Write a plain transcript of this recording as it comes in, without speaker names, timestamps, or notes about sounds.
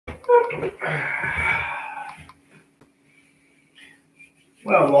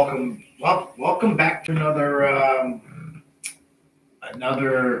Well, welcome back to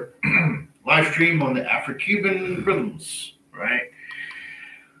another live stream on the Afro-Cuban Rhythms, right?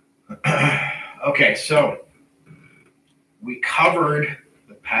 Okay, so we covered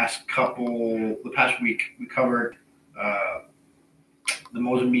the past week. We covered the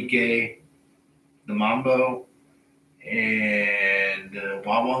Mozambique, the Mambo, and the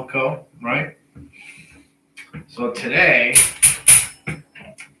Wawanko, right? So today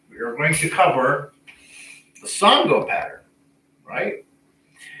we are going to cover the Songo pattern, right?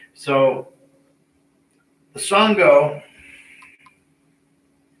 So the Songo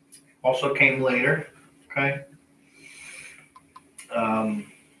also came later, okay? The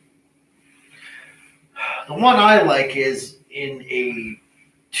one I like is in a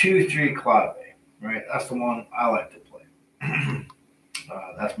 2-3 clave, right? That's the one I like to play.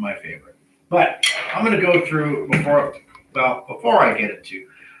 That's my favorite. But I'm going to go through before I get into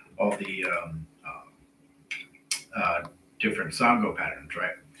all the different Songo patterns,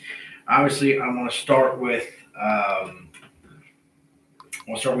 right? Obviously, I want to start with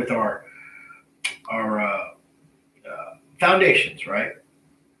our foundations, right?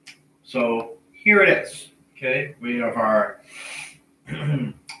 So here it is. Okay, we have our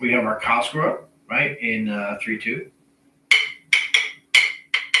Koskora, right, in 3/2.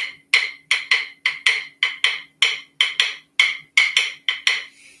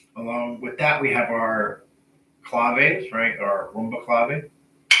 Along with that, we have our claves, right, our rumba clave.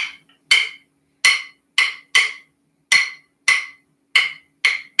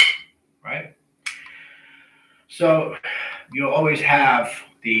 Right? So you'll always have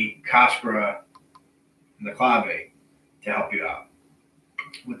the Koskora and the clave to help you out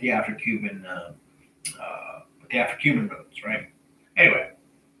with the Afro-Cuban rhythms, right? Anyway,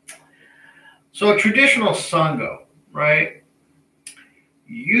 so a traditional Songo, right?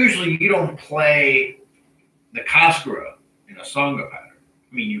 Usually you don't play the Koskora in a Songo pattern.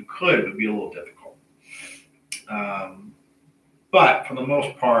 I mean, you could, it would be a little difficult. But for the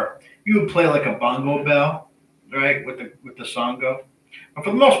most part, you would play like a bongo bell, right, with the Songo. But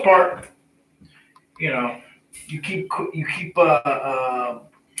for the most part, you keep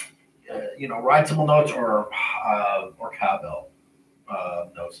ride-cymbal notes or cowbell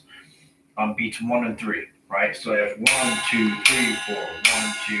notes on beats 1 and 3, right? So there's 1, 2, 3, 4,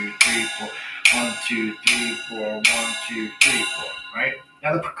 1, 2, 3, 4, 1, 2, 3, 4, 1, 2, 3, 4, right?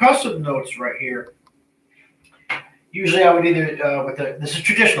 Now the percussive notes right here. Usually I would either this is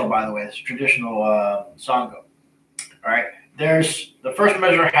traditional, by the way. This is traditional Songo. All right. There's the first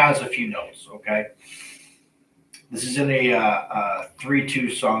measure has a few notes. Okay. This is in a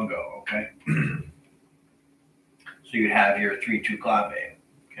 3/2 Songo. Okay. So you have your 3/2 clave.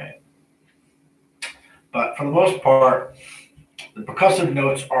 Okay. But for the most part, the percussive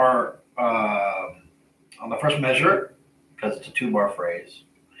notes are on the first measure because it's a 2-bar phrase.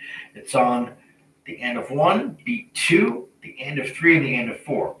 It's on the end of 1, beat 2, the end of 3, and the end of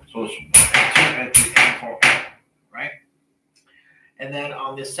 4. So it's 1 and 2 and 3 and 4, right? And then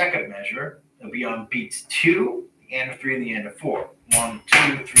on this second measure, it'll be on beats 2, the end of 3, and the end of 4. 1,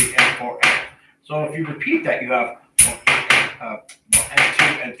 2, 3, and 4. So if you repeat that, you have 1 and 2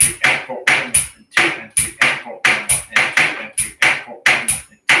 and 3 and 4, 1 and 2 and 3 and 4, 1 and 2 and 3 and 4, 1 and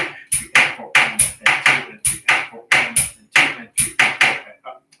 2, 3 and 4, 1 and 2 and 3 and 4, 1 and 2 and 3 and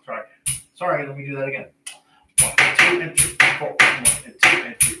 4. Sorry, let me do that again. 1 and 2 and 3 and 4, 1 and 2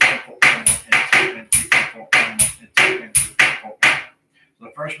 and 3 and 4, 1 and 2 and 3 and 4, 1 and 2 and 3 and 4. So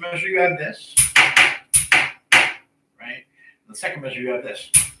the first measure you have this, right? The second measure you have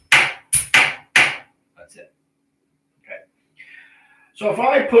this. That's it. Okay. So if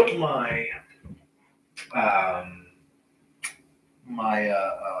I put my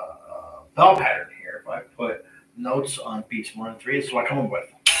bell pattern here, if I put notes on beats 1 and 3, this is what I come up with.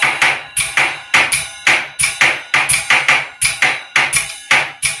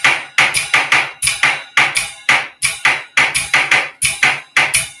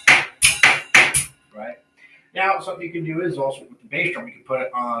 Now, something you can do is also with the bass drum, you can put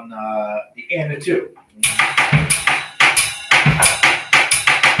it on the end of 2.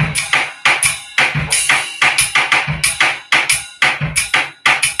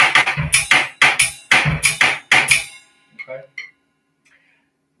 Okay.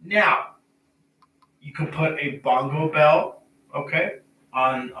 Now, you can put a bongo bell, okay,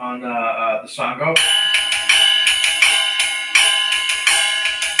 on the Songo.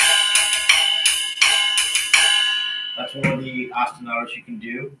 That's one of the ostinatos you can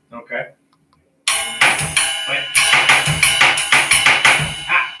do. Okay. Wait.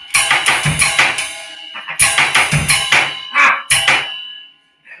 Ah.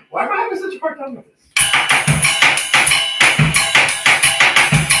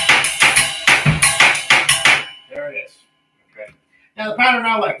 Now, the pattern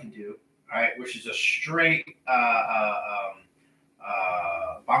I like to do, all right, which is a straight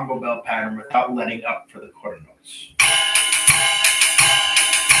bongo bell pattern without letting up for the quarter notes.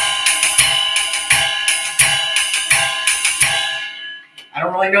 I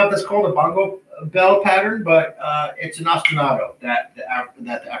don't really know if that's called a bongo bell pattern, but it's an ostinato that the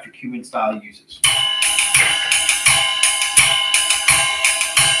Afro-Cuban style uses.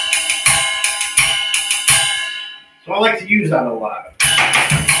 So I like to use that a lot.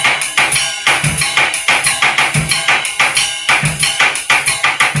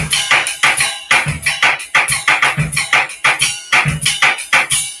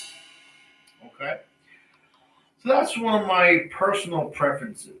 Okay. So that's one of my personal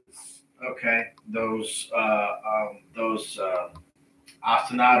preferences. Okay, those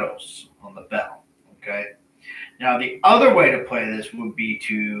ostinatos on the bell. Okay. Now the other way to play this would be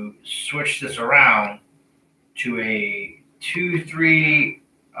to switch this around to a 2-3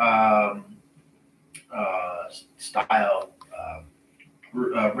 style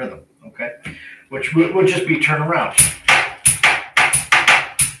rhythm. Okay, which would just be turn around.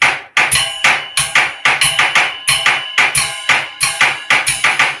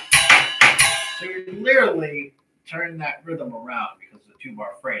 So you're literally turning that rhythm around because it's a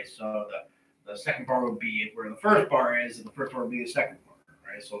 2-bar phrase. So the second bar would be where the first bar is, and the first bar would be the second bar,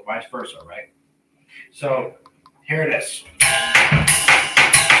 right? So vice versa, right? So here it is.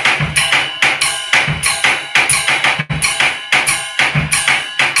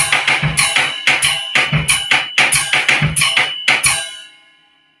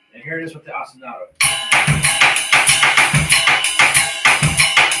 And here it is with the ostinato.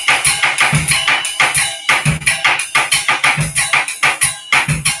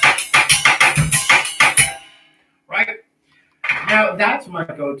 Right? Now that's my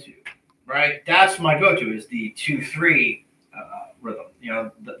go-to. Right, that's my go-to is the 2-3 rhythm. You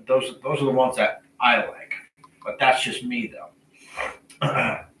know, those are the ones that I like. But that's just me, though.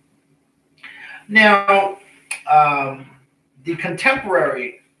 Now, the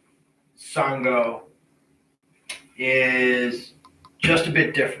contemporary Songo is just a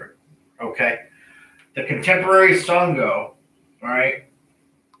bit different. Okay, the contemporary Songo, all right.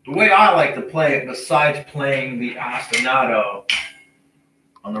 The way I like to play it, besides playing the ostinato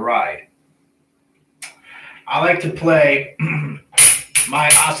on the ride, I like to play my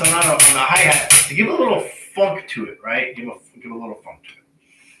ostinato on the hi-hat to give a little funk to it, right? Give a little funk to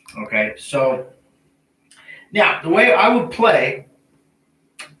it. Okay, so now the way I would play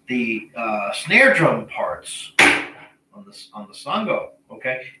the snare drum parts on the Songo,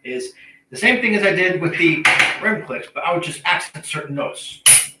 okay, is the same thing as I did with the rim clicks, but I would just accent certain notes.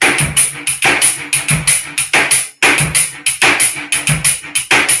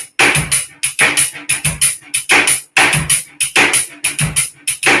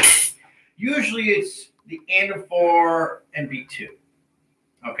 Usually it's the and 4 and beat 2.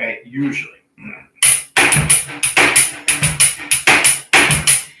 Okay, usually.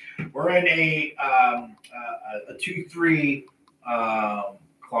 We're in a 2-3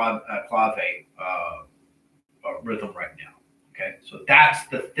 clave rhythm right now. Okay, so that's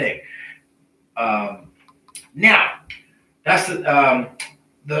the thing. Now, that's the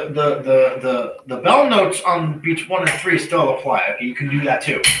bell notes on beats 1 and 3 still apply. Okay, you can do that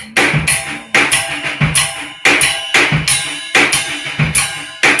too.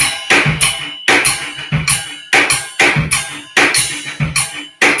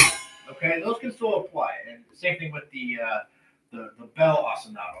 Okay, those can still apply, and the same thing with the bell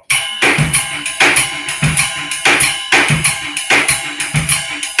ostinato.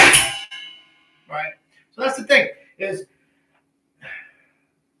 Right. So that's the thing is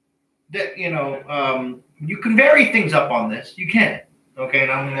that you can vary things up on this. You can. Okay,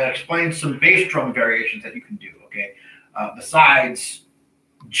 and I'm going to explain some bass drum variations that you can do. Okay, besides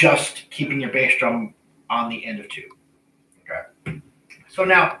just keeping your bass drum on the end of 2. Okay. So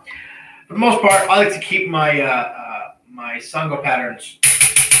now, for the most part, I like to keep my my Songo patterns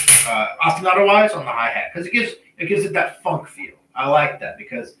ostinato wise on the hi hat because it gives it that funk feel. I like that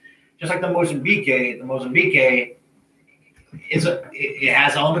because just like the Mozambique it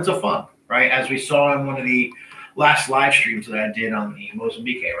has elements of funk, right? As we saw in one of the last live streams that I did on the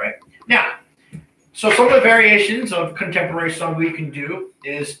Mozambique, right? Now, so some of the variations of contemporary song we can do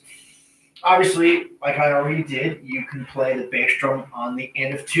is obviously, like I already did, you can play the bass drum on the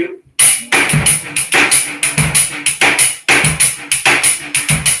end of 2.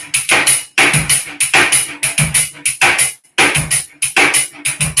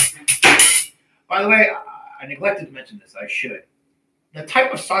 By the way, I neglected to mention this. I should. The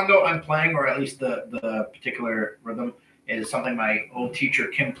type of Songo I'm playing, or at least the particular rhythm, is something my old teacher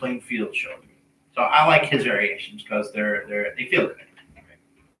Kim Plainfield showed me. So I like his variations because they feel good. Okay.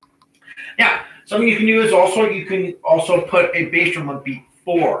 Yeah, something you can do is also you can also put a bass drum on beat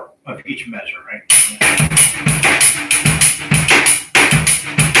 4 of each measure, right?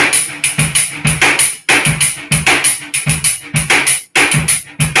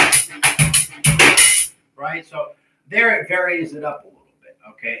 Right, so there it varies it up a little bit,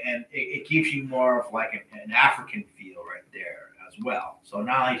 okay, and it gives you more of like an African feel right there as well. So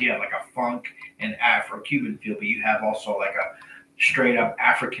not only do you have like a funk and Afro-Cuban feel, but you have also like a straight up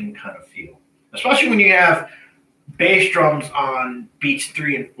African kind of feel, especially when you have bass drums on beats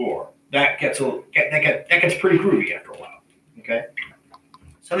 3 and 4. That gets pretty groovy after a while. Okay.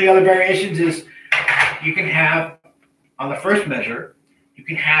 Some of the other variations is you can have on the first measure, you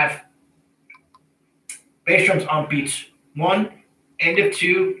can have bass drums on beats 1, end of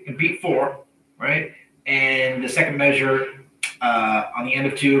 2, and beat 4, right? And the second measure on the end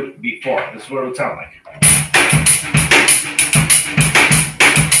of 2, beat 4. This is what it would sound like.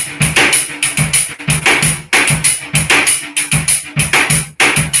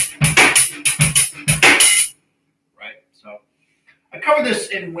 I cover this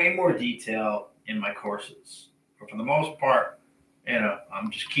in way more detail in my courses, but for the most part, I'm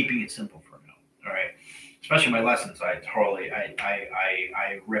just keeping it simple for now. All right, especially my lessons, I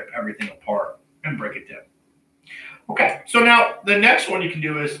rip everything apart and break it down. Okay, so now the next one you can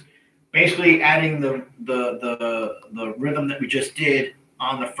do is basically adding the rhythm that we just did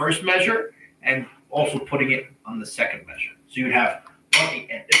on the first measure and also putting it on the second measure. So you'd have 1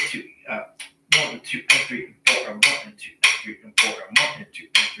 and 2, 1 and 2 and 3 and 4, and 1 and 2 and 3 and 4, and 1 and 2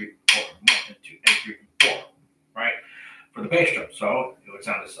 and 3 and 4, and 1 and 2 and 3 and 4, right? For the bass drum, so it would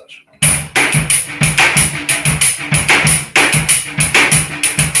sound as such.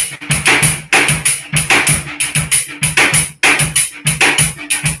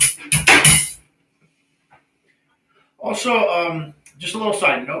 Also, just a little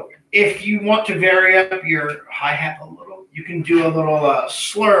side note, if you want to vary up your hi-hat a little, you can do a little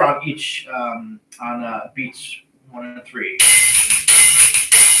slur on each on beats 1 and 3.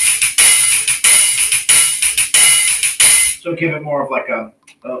 So give it more of like a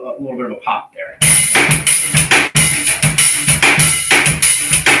little bit of a pop there.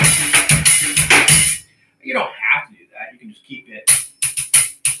 You don't have to do that. You can just keep it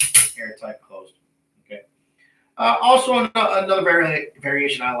airtight closed. Okay. Also, another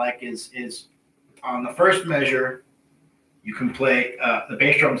variation I like is on the first measure, you can play the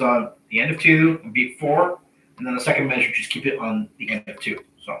bass drums on the end of 2 and beat 4, and then the second measure, just keep it on the end of 2.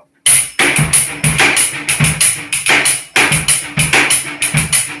 So.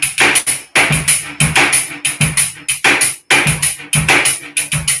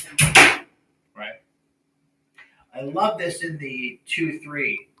 Right. I love this in the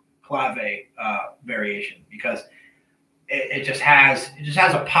 2-3 clave variation because it just has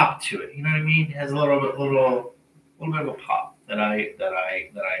a pop to it. You know what I mean? It has a little bit of a pop that I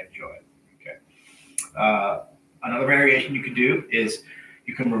enjoy. Okay. Another variation you can do is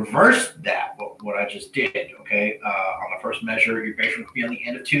you can reverse that what I just did. Okay. On the first measure, your bass drum could be on the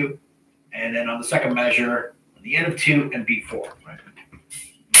end of 2, and then on the second measure, on the end of 2 and beat 4. Right.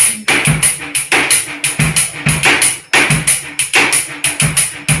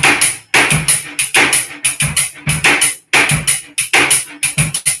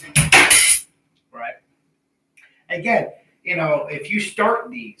 Again, if you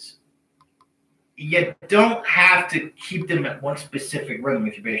start these, you don't have to keep them at one specific rhythm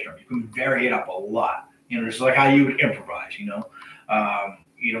with your bass drum. You can vary it up a lot. Just like how you would improvise. You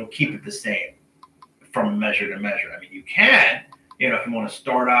don't keep it the same from measure to measure. I mean, you can, if you want to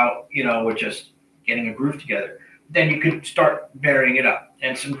start out, with just getting a groove together, then you could start varying it up.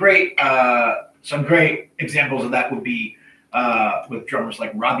 And some great examples of that would be with drummers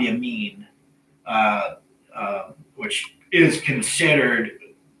like Robbie Amin. Which is considered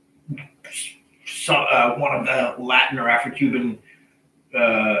one of the Latin or Afro-Cuban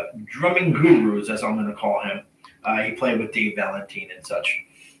drumming gurus, as I'm going to call him. He played with Dave Valentine and such,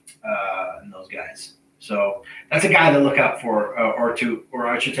 and those guys. So that's a guy to look out for, or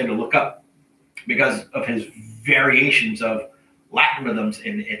I should say to look up, because of his variations of Latin rhythms,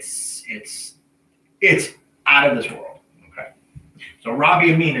 and it's out of this world. Okay, so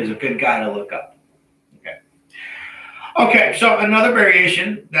Robbie Amin is a good guy to look up. Okay, so another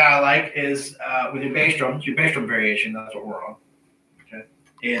variation that I like is with your bass drums, your bass drum variation, that's what we're on, okay,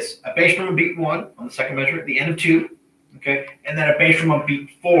 is a bass drum on beat 1 on the second measure at the end of 2, okay, and then a bass drum on beat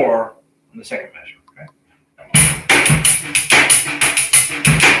 4 on the second measure, okay.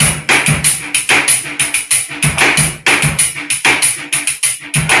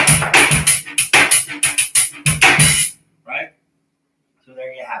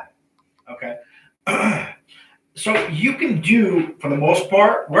 So you can do, for the most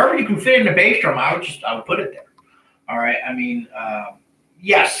part, wherever you can fit in a bass drum, I would put it there. All right. I mean,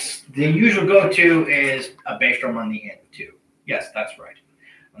 yes, the usual go-to is a bass drum on the end of 2. Yes, that's right,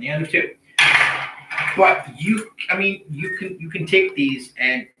 on the end of 2. But you can take these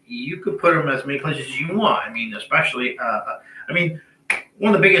and you could put them as many places as you want. I mean, especially,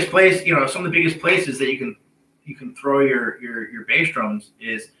 one of the biggest places, some of the biggest places that you can throw your bass drums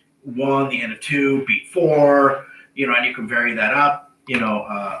is 1, the end of 2, beat 4, and you can vary that up,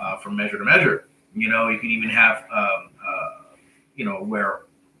 from measure to measure. You can even have, where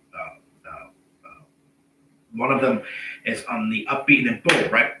one of them is on the upbeat and then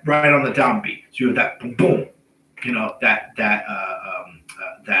boom, right on the downbeat. So you have that boom, boom, that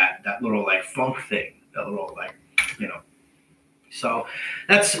little like funk thing, that little like, So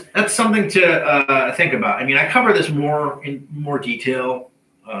that's something to think about. I mean, I cover this in more detail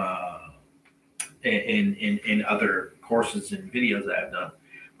in other courses and videos that I've done,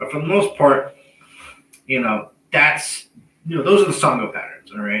 but for the most part, that's those are the Songo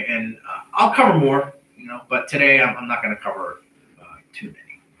patterns, all right. And I'll cover more, but today I'm not going to cover too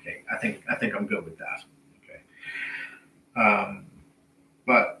many. Okay, I think I'm good with that. Okay.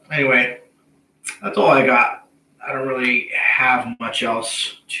 But anyway, that's all I got. I don't really have much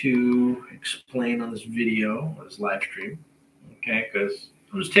else to explain on this video or this live stream. Okay, because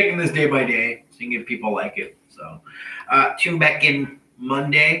I'm just taking this day by day, seeing if people like it. So tune back in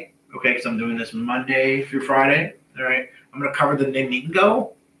Monday. Okay, because I'm doing this Monday through Friday. All right, I'm going to cover the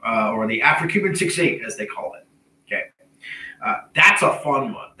Ningo, or the Afro-Cuban 6/8, as they call it. Okay, that's a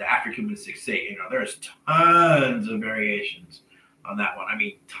fun one, the Afro-Cuban 6/8. There's tons of variations on that one. I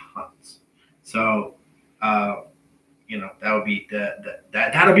mean, tons. So, that would be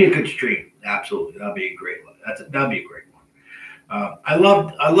that'll be a good stream. Absolutely, that'll be a great one. That'll be a great one. I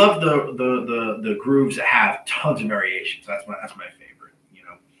love the grooves that have tons of variations. That's my favorite.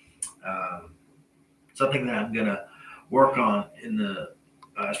 Something that I'm gonna work on in the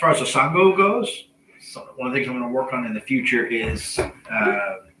as far as the Songo goes. One of the things I'm gonna work on in the future is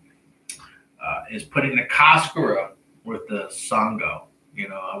putting the Kaskura with the Songo.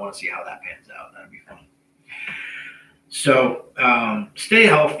 I want to see how that pans out. That'd be fun. So stay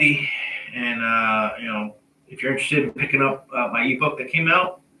healthy, and if you're interested in picking up my ebook that came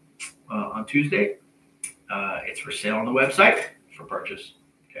out on Tuesday, it's for sale on the website for purchase.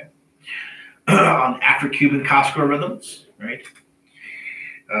 Okay, on Afro-Cuban Kaskura rhythms, right?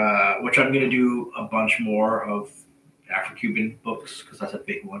 Which I'm going to do a bunch more of Afro-Cuban books because that's a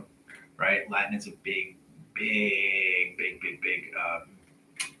big one, right? Latin is a big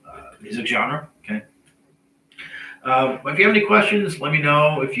music genre. Okay. If you have any questions, let me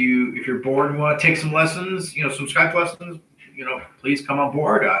know. If you're bored and want to take some lessons, some Skype lessons, please come on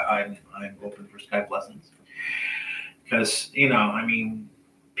board. I'm open for Skype lessons because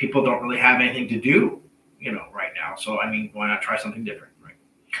people don't really have anything to do, right now. So why not try something different, right?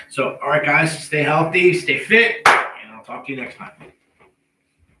 So all right, guys, stay healthy, stay fit, and I'll talk to you next time.